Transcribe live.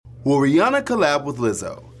Will Rihanna collab with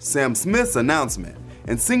Lizzo? Sam Smith's announcement,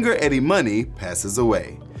 and singer Eddie Money passes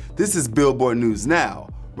away. This is Billboard News Now,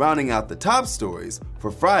 rounding out the top stories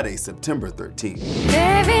for Friday, September 13th.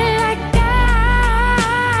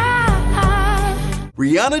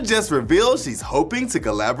 Rihanna just revealed she's hoping to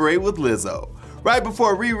collaborate with Lizzo. Right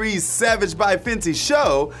before Riri's Savage by Fenty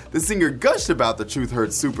show, the singer gushed about the Truth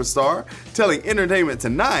Hurts superstar, telling Entertainment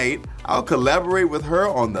Tonight, "I'll collaborate with her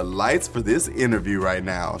on the lights for this interview right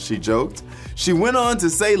now," she joked. She went on to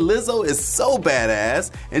say Lizzo is so badass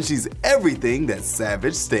and she's everything that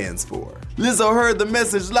Savage stands for. Lizzo heard the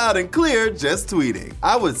message loud and clear, just tweeting,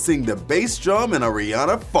 "I would sing the bass drum in a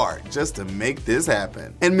Rihanna fart just to make this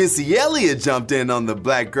happen." And Missy Elliott jumped in on the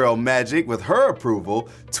black girl magic with her approval,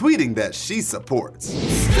 tweeting that she supports.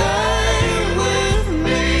 Stay with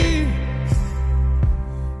me,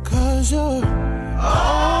 'cause you're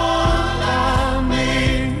all I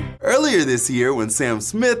need. Earlier this year, when Sam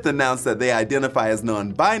Smith announced that they identify as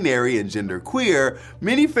non-binary and genderqueer,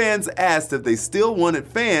 many fans asked if they still wanted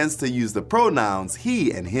fans to use the pronouns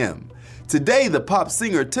he and him. Today, the pop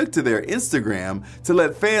singer took to their Instagram to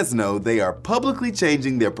let fans know they are publicly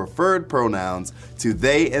changing their preferred pronouns to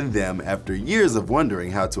they and them after years of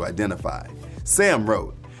wondering how to identify. Sam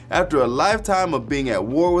wrote, "After a lifetime of being at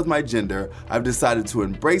war with my gender, I've decided to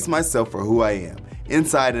embrace myself for who I am,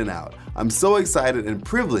 inside and out. I'm so excited and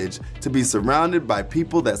privileged to be surrounded by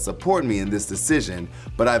people that support me in this decision,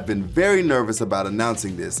 but I've been very nervous about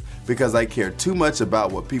announcing this because I care too much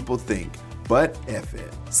about what people think. But F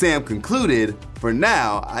it." Sam concluded, "For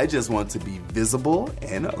now, I just want to be visible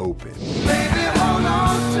and open." Baby, hold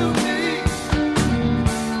on to me.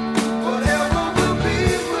 Whatever will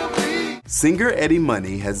be. Singer Eddie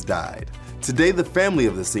Money has died. Today, the family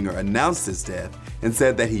of the singer announced his death and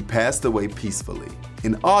said that he passed away peacefully.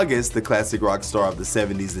 In August, the classic rock star of the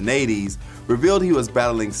 70s and 80s revealed he was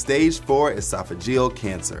battling stage 4 esophageal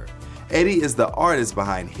cancer. Eddie is the artist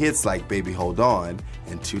behind hits like Baby Hold On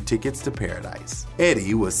and 2 Tickets to Paradise.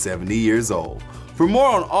 Eddie was 70 years old. For more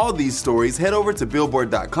on all these stories, head over to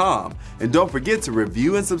Billboard.com and don't forget to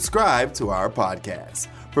review and subscribe to our podcast.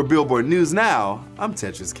 For Billboard News Now, I'm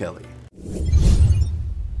Tetris Kelly.